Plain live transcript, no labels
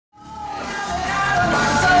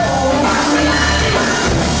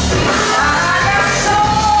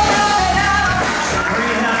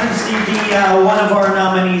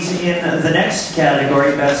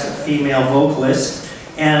category, Best Female Vocalist.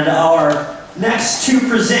 And our next two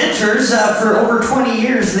presenters, for over 20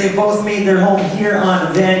 years, they both made their home here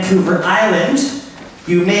on Vancouver Island.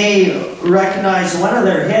 You may recognize one of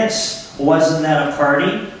their hits, Wasn't That a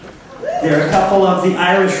Party? They're a couple of the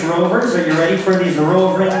Irish Rovers. Are you ready for these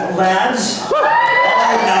rovering lads? Oh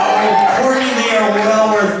no, Courtney, they are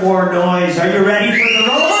well worth more noise. Are you ready for the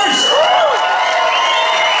Rovers?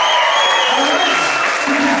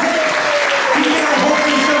 Female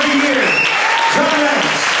vocalist of the year, John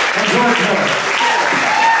Reynolds and George Miller.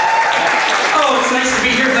 Oh, it's nice to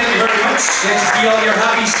be here. Thank you very much. Nice to see all your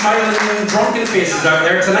happy, smiling, drunken faces out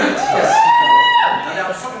there tonight. Yes. And I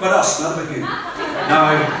was talking about us, not about you.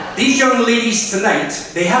 Now, these young ladies tonight,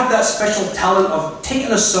 they have that special talent of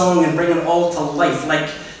taking a song and bringing it all to life, like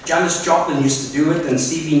Janis Joplin used to do it, and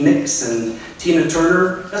Stevie Nicks and Tina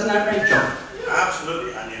Turner. Isn't that right, John?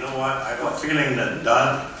 Absolutely, and you know what? I have a feeling that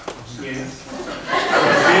Doug,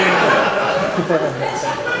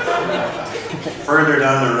 further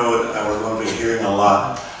down the road, we're going to be hearing a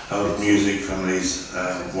lot of music from these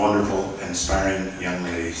wonderful, inspiring young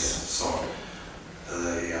ladies. So,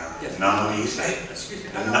 the nominees. Excuse me.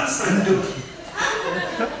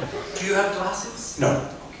 Do you have glasses? No.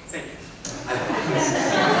 Thank you.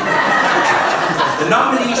 The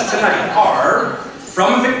nominees tonight are,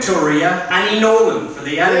 from Victoria, Annie Nolan for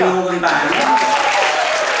the Annie Nolan Band.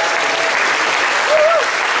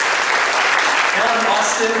 Helen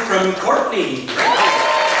Austin from Courtney.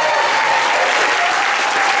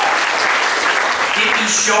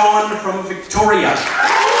 Schaan from Victoria.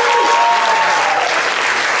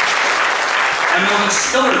 Emily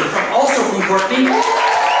Stiller, also from Courtney.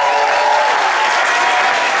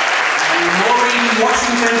 And Maureen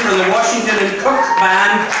Washington from the Washington and Cook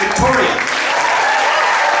Band, Victoria.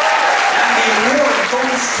 And the award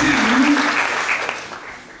goes to...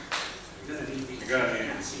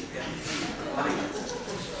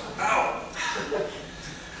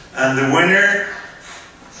 And the winner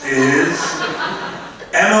is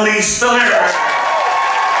Emily Stiller.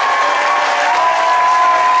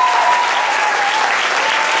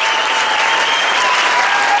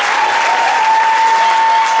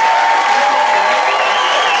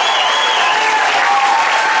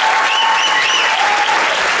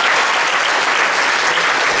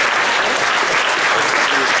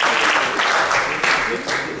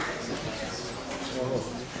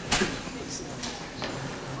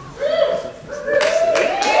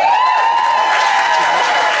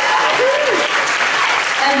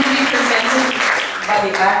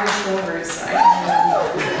 The Irish Rovers.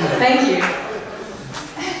 Thank you.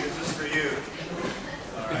 This is for you.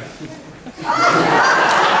 All right.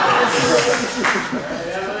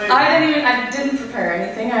 I didn't prepare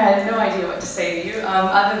anything. I had no idea what to say to you,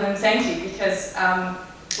 other than thank you, because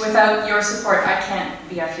without your support, I can't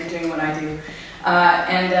be out here doing what I do.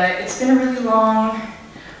 It's been a really long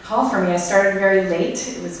haul for me. I started very late.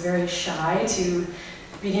 It was very shy to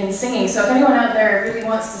begin singing. So if anyone out there really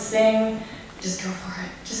wants to sing, just go for it.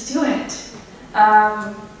 Just do it.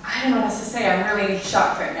 I don't know what else to say. I'm really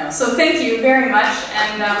shocked right now. So thank you very much,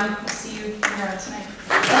 and we'll see you tonight.